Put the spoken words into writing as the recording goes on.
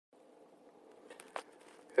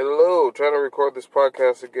Hello, trying to record this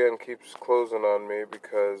podcast again keeps closing on me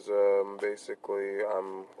because basically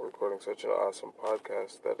I'm recording such an awesome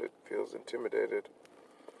podcast that it feels intimidated.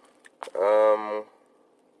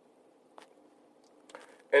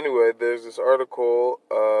 Anyway, there's this article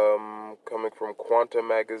coming from Quanta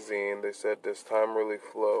Magazine. They said, "Does time really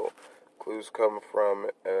flow? Clues come from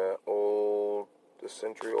a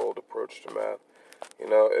century-old approach to math." You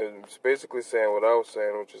know, it's basically saying what I was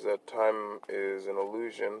saying, which is that time is an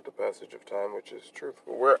illusion, the passage of time, which is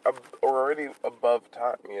truthful. We're already above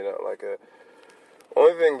time,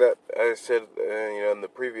 only thing that I said,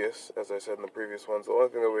 as I said in the previous ones, the only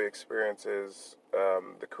thing that we experience is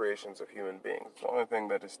the creations of human beings. It's the only thing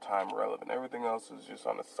that is time relevant. Everything else is just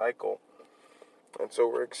on a cycle. And so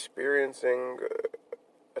we're experiencing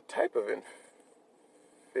a type of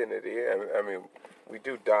infinity. I mean, we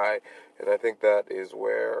do die, and I think that is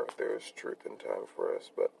where there's truth in time for us.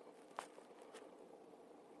 But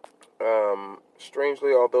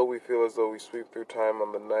strangely, although we feel as though we sweep through time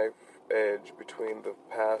on the knife edge between the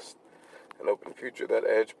past and open future, that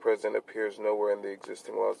edge present appears nowhere in the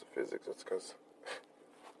existing laws of physics. That's because,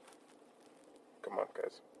 come on,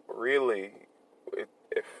 guys, really,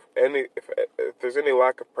 if there's any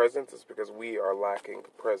lack of presence, it's because we are lacking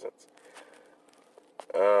presence.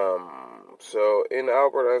 So in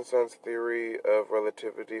Albert Einstein's theory of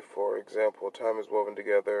relativity, for example, time is woven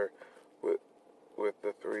together with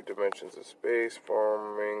the three dimensions of space,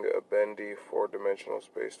 forming a bendy four-dimensional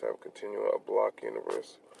space-time continuum, a block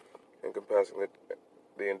universe, encompassing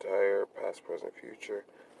the entire past, present, future.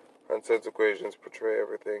 Einstein's equations portray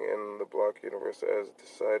everything in the block universe as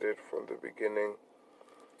decided from the beginning.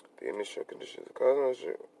 The initial conditions of cosmos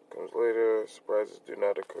comes later. Surprises do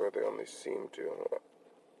not occur; they only seem to.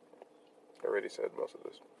 I already said most of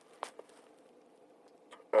this.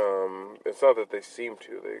 It's not that they seem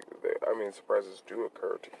to. Surprises do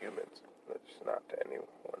occur to humans. That's not to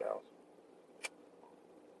anyone else.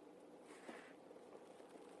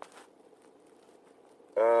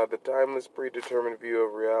 The timeless, predetermined view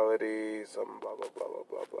of reality, some blah, blah, blah, blah,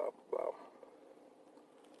 blah, blah, blah.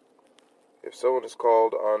 If someone is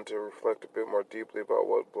called on to reflect a bit more deeply about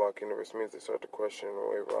what block universe means, they start to question and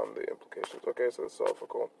waver on the implications. Okay, so it's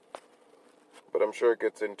philosophical. But I'm sure it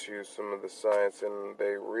gets into some of the science, and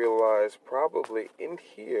they realize probably in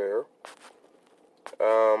here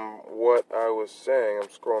what I was saying. I'm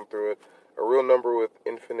scrolling through it. A real number with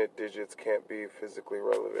infinite digits can't be physically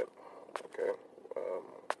relevant. Okay.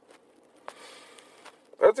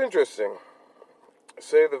 That's interesting.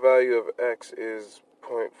 Say the value of x is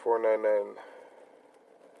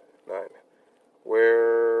 0.4999,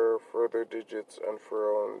 where further digits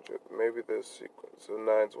unfurl, and maybe the sequence of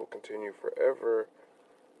nines will continue forever.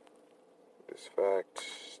 This fact,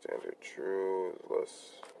 standard true, is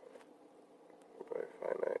less by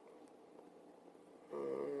finite.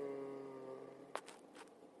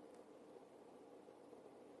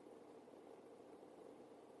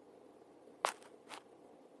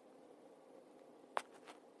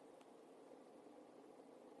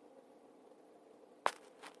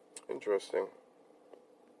 Interesting.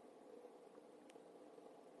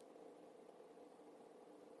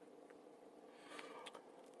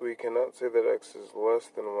 We cannot say that x is less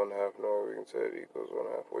than 1/2, nor we can say it equals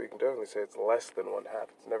 1/2. Well, you can definitely say it's less than 1/2.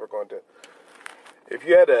 It's never going to. If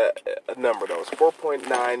you had a number that was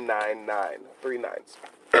 4.999, 3 nines,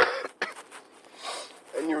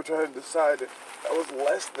 and you were trying to decide if that was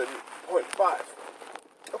less than 0.5,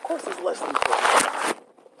 of course it's less than 0.5.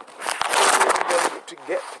 You're going to get to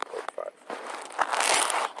 0.5.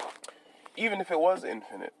 Even if it was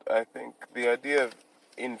infinite, I think the idea of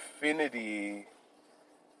infinity,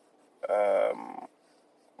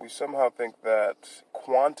 we somehow think that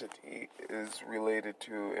quantity is related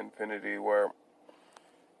to infinity, where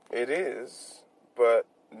it is, but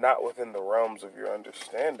not within the realms of your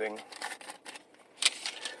understanding.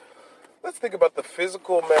 Let's think about the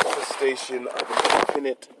physical manifestation of an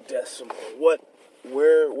infinite decimal.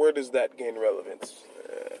 Where does that gain relevance?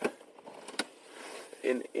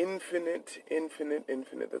 In infinite,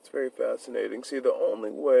 that's very fascinating. See, the only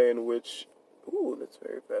way in which, that's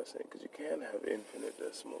very fascinating, because you can have infinite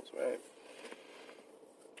decimals, right?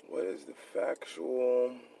 What is the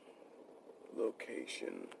factual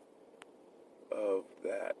location of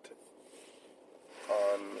that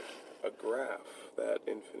on a graph, that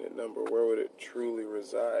infinite number? Where would it truly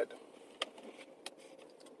reside?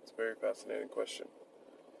 It's a very fascinating question.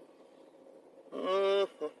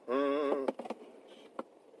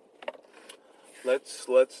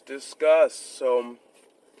 Let's discuss. So,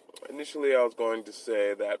 initially I was going to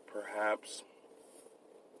say that perhaps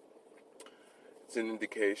it's an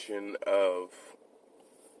indication of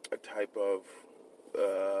a type of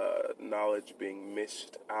knowledge being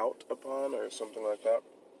missed out upon or something like that.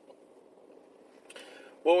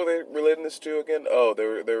 What were they relating this to again? Oh,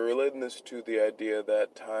 they're relating this to the idea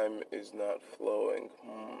that time is not flowing.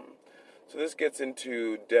 So this gets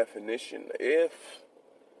into definition. If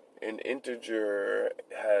an integer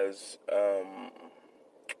has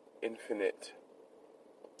infinite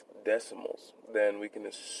decimals, then we can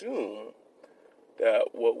assume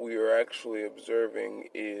that what we are actually observing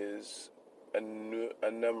is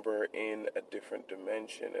a number in a different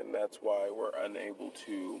dimension, and that's why we're unable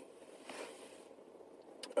to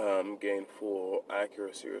gain full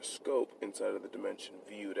accuracy or scope inside of the dimension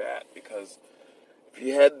viewed at. Because if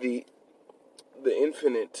you had the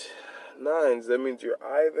infinite nines, that means you're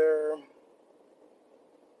either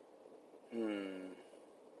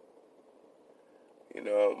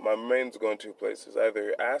my brain's going two places: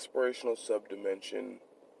 either aspirational subdimension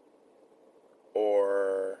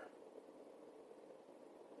or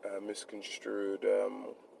misconstrued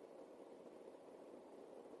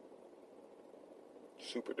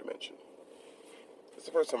superdimension. It's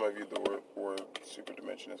the first time I've used the word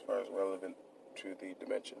superdimension as far as relevant to the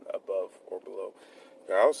dimension above or below.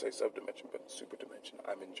 I'll say subdimension, but superdimension.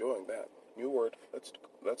 I'm enjoying that. New word. Let's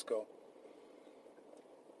go.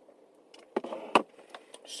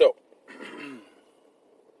 So,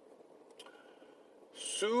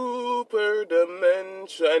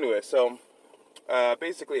 superdimension. Anyway, so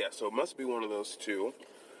basically, yeah. So it must be one of those two.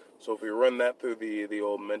 So if we run that through the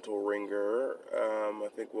old mental ringer, I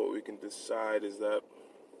think what we can decide is that,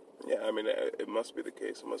 yeah, I mean, it must be the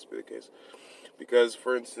case. It must be the case. Because,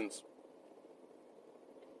 for instance,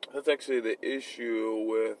 that's actually the issue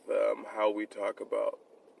with how we talk about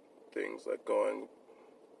things like going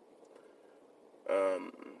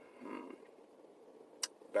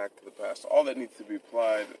back to the past. All that needs to be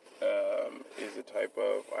applied is a type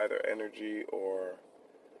of either energy or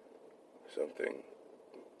something.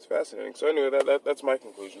 It's fascinating. So anyway, that's my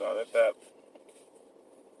conclusion on it. That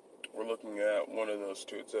we're looking at one of those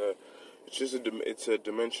two. It's a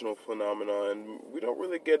dimensional phenomenon, and we don't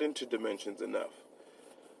really get into dimensions enough.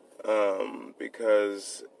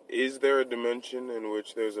 Because is there a dimension in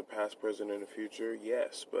which there's a past, present, and a future?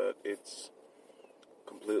 Yes, but it's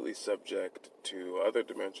completely subject to other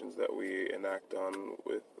dimensions that we enact on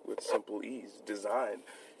with simple ease. Design.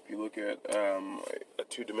 If you look at a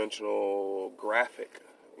two-dimensional graphic,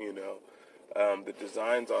 the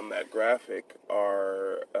designs on that graphic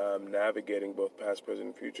are navigating both past, present,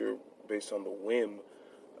 and future based on the whim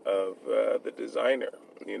of the designer,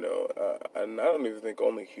 and I don't even think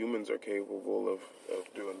only humans are capable of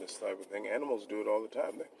doing this type of thing. Animals do it all the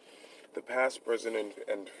time. The past, present,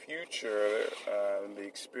 and future, the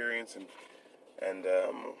experience and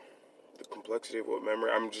the complexity of what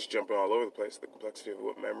memory. I'm just jumping all over the place. The complexity of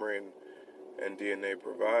what memory and DNA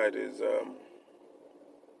provide is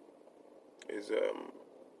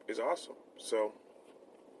awesome. So,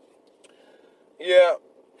 yeah.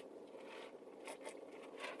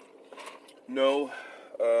 No,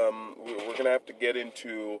 we're going to have to get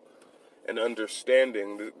into an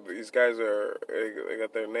understanding. These guys they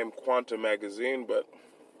got their name Quantum Magazine, but,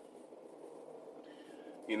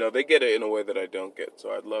 they get it in a way that I don't get.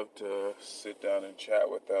 So I'd love to sit down and chat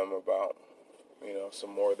with them about,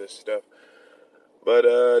 some more of this stuff. But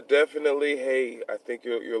definitely, hey, I think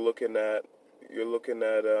you're looking at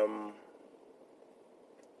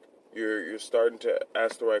you're starting to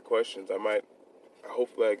ask the right questions.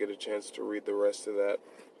 Hopefully I get a chance to read the rest of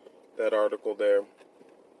that article there.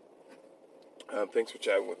 Thanks for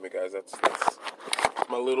chatting with me, guys. That's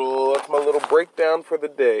my little breakdown for the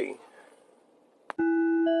day.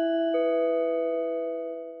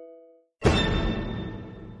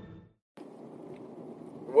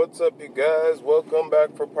 What's up, you guys? Welcome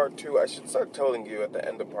back for part 2. I should start telling you at the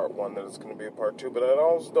end of part 1 that it's going to be a part 2, but I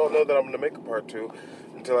also don't know that I'm going to make a part 2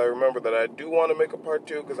 until I remember that I do want to make a part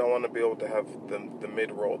 2, because I want to be able to have the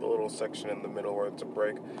mid-roll, the little section in the middle where it's a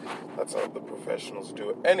break. That's how the professionals do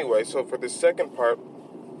it. Anyway, so for the second part,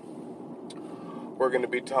 we're going to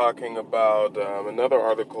be talking about another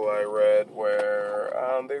article I read where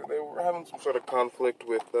they were having some sort of conflict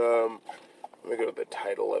with, let me go to the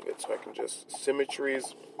title of it so I can just,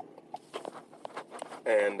 symmetries.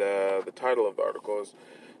 And the title of the article is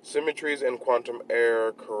Symmetries and Quantum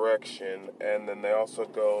Error Correction. And then they also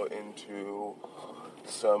go into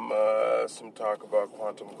some talk about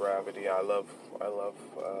quantum gravity. I love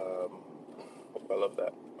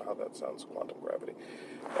that, how that sounds, quantum gravity.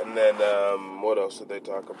 And then what else did they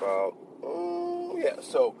talk about?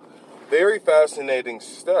 So very fascinating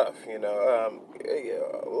stuff,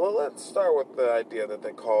 Well, let's start with the idea that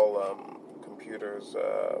they call computers,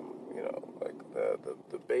 like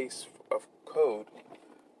the base of code,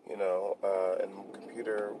 and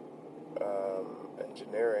computer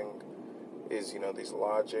engineering is, these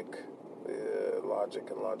logic and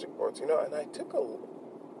logic boards, and I took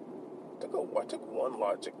one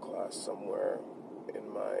logic class somewhere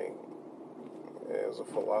in my, it was a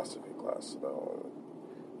philosophy class though,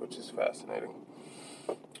 which is fascinating.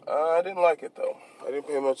 I didn't like it though. I didn't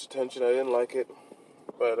pay much attention. I didn't like it,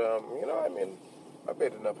 but I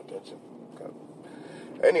paid enough attention. Okay.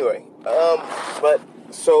 Anyway, but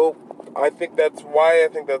so I think that's why I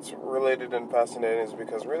think that's related and fascinating is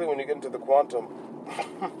because really when you get into the quantum,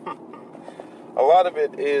 a lot of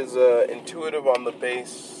it is intuitive on the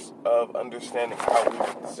base of understanding how we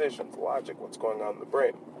make decisions, logic, what's going on in the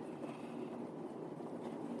brain.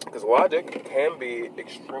 Because logic can be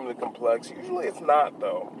extremely complex. Usually it's not,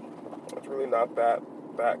 though. It's really not that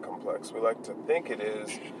complex. We like to think it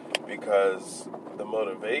is because the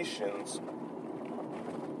motivations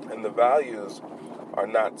and the values are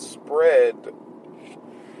not spread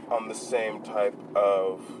on the same type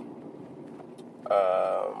of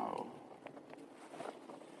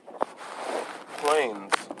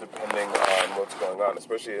planes, depending on what's going on,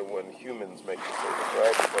 especially when humans make decisions,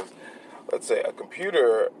 right? Because let's say a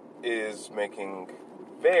computer is making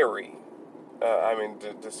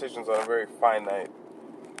decisions on a very finite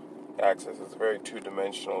axis. It's a very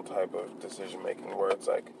two-dimensional type of decision-making where it's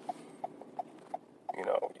like,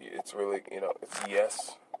 it's really, it's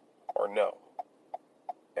yes or no.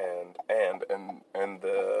 And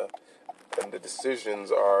the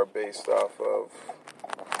decisions are based off of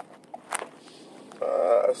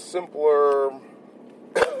a simpler,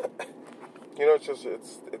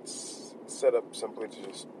 it's set up simply to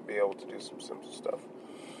just be able to do some simple stuff,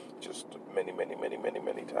 just many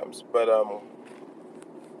times. But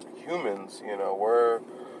humans,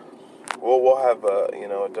 we'll have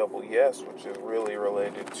a double yes, which is really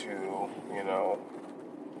related to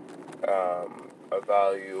a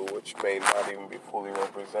value which may not even be fully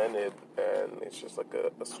represented, and it's just like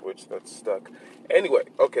a switch that's stuck. Anyway,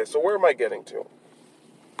 okay, so where am I getting to?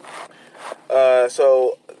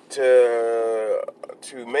 So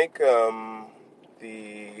to make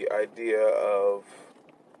the idea of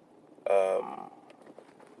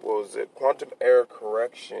quantum error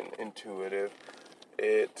correction intuitive,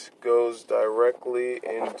 it goes directly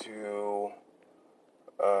into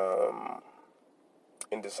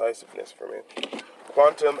indecisiveness for me.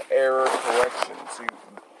 Quantum error correction. See,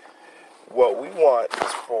 what we want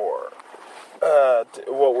is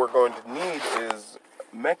what we're going to need is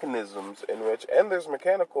mechanisms in which, and there's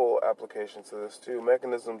mechanical applications to this too,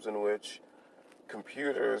 mechanisms in which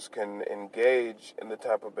computers can engage in the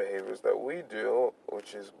type of behaviors that we do,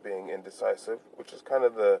 which is being indecisive, which is kind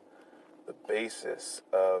of the basis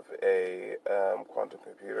of a quantum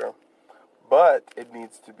computer. But it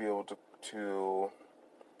needs to be able to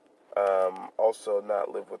also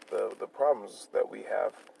not live with the problems that we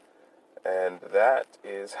have. And that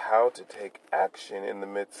is how to take action in the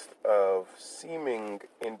midst of seeming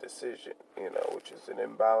indecision, which is an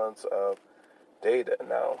imbalance of data.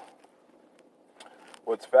 Now,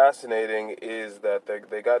 what's fascinating is that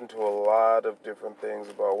they got into a lot of different things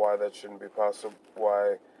about why that shouldn't be possible,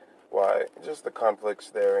 why just the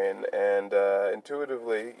conflicts therein. And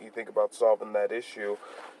intuitively, you think about solving that issue,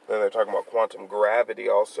 then they're talking about quantum gravity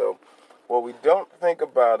also. What we don't think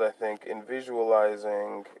about, I think, in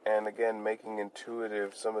visualizing and, again, making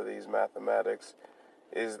intuitive some of these mathematics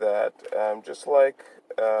is that just like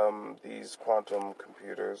these quantum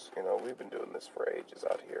computers, we've been doing this for ages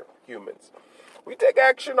out here, humans. We take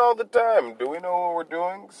action all the time. Do we know what we're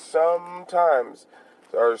doing? Sometimes.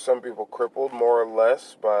 Are some people crippled more or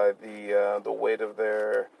less by the weight of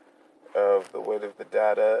the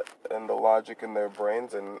data and the logic in their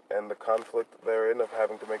brains and the conflict therein of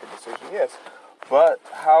having to make a decision? Yes. But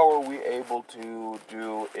how are we able to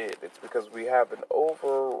do it? It's because we have an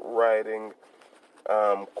overriding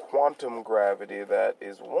quantum gravity that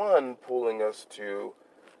is, one, pulling us to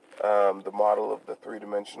the model of the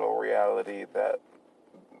three-dimensional reality that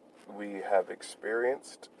we have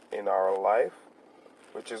experienced in our life,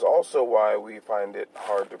 which is also why we find it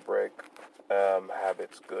hard to break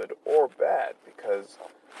habits, good or bad, because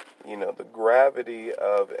the gravity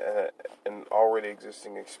of an already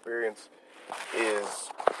existing experience is,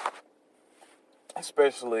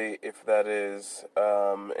 especially if that is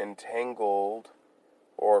entangled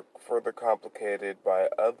or further complicated by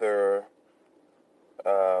other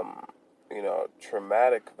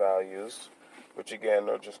traumatic values, which again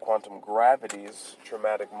are just quantum gravities,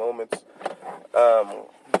 traumatic moments,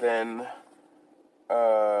 then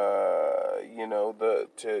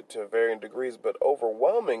to varying degrees, but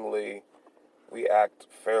overwhelmingly, we act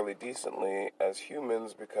fairly decently as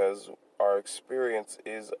humans because our experience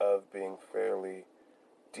is of being fairly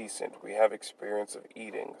decent. We have experience of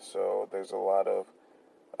eating, so there's a lot of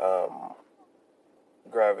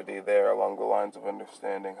gravity there along the lines of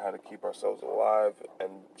understanding how to keep ourselves alive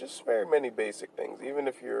and just very many basic things. Even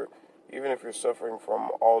if you're suffering from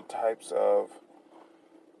all types of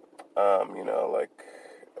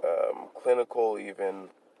clinical even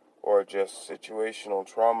or just situational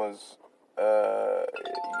traumas,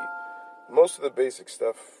 most of the basic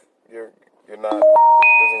stuff you're not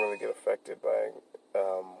doesn't really get affected by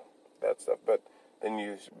that stuff. But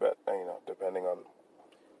depending on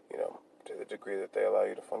to the degree that they allow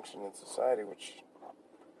you to function in society, which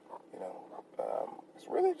is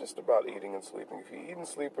really just about eating and sleeping. If you eat and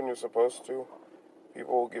sleep when you're supposed to,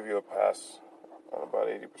 people will give you a pass on about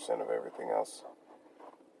 80% of everything else.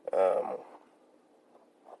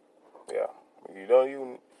 If you don't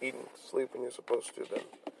even eat and sleep when you're supposed to, then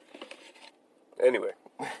anyway,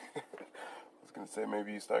 I was gonna say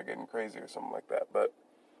maybe you start getting crazy or something like that, but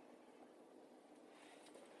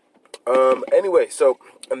anyway, so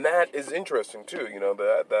and that is interesting too.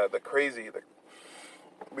 The crazy,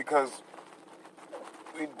 because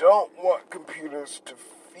we don't want computers to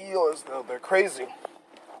feel as though they're crazy,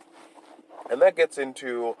 and that gets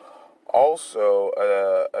into also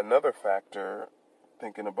another factor.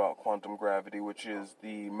 Thinking about quantum gravity, which is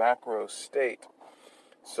the macro state.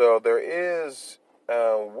 So there is,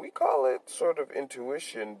 we call it sort of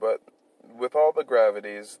intuition, but with all the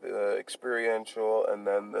gravities, the experiential, and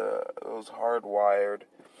then those hardwired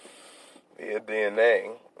via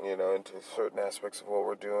DNA, into certain aspects of what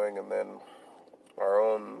we're doing, and then our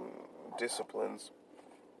own disciplines.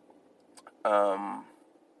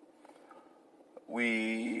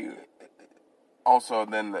 We also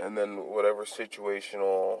then whatever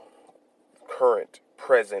situational, current,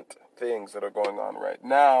 present things that are going on right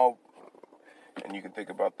now, and you can think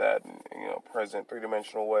about that in present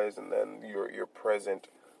three-dimensional ways, and then your present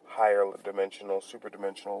higher dimensional,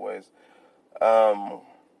 super-dimensional ways. Those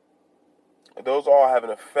all have an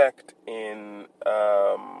effect in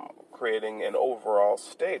creating an overall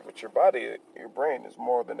state, which your body, your brain is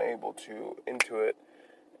more than able to intuit,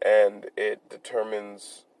 and it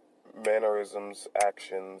determines mannerisms,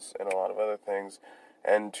 actions, and a lot of other things.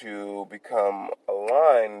 And to become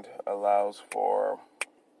aligned allows for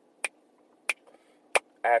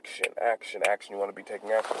action. You want to be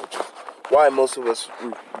taking action, which is why most of us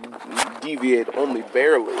deviate only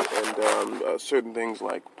barely. And certain things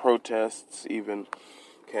like protests even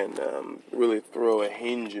can really throw a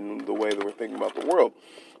hinge in the way that we're thinking about the world.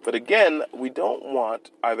 But again, we don't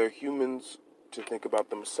want either humans to think about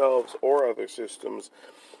themselves or other systems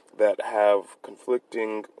that have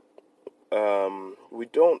conflicting. We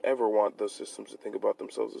don't ever want those systems to think about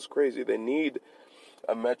themselves as crazy. They need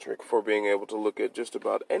a metric for being able to look at just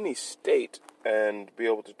about any state and be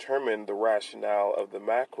able to determine the rationale of the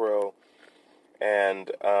macro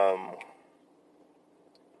and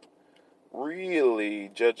really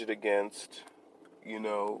judge it against,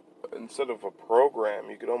 instead of a program,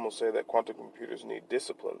 you could almost say that quantum computers need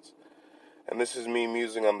disciplines. And this is me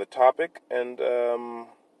musing on the topic, and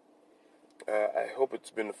I hope it's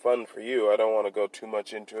been fun for you. I don't want to go too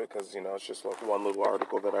much into it because, it's just like one little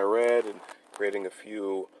article that I read and creating a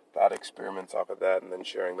few thought experiments off of that and then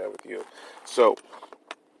sharing that with you. So,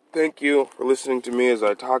 thank you for listening to me as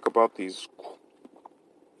I talk about these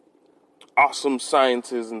awesome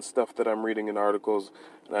sciences and stuff that I'm reading in articles.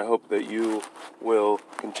 And I hope that you will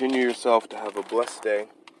continue yourself to have a blessed day.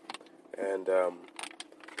 And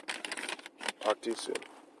talk to you soon.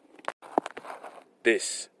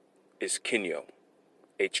 This is Kinyo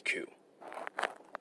HQ.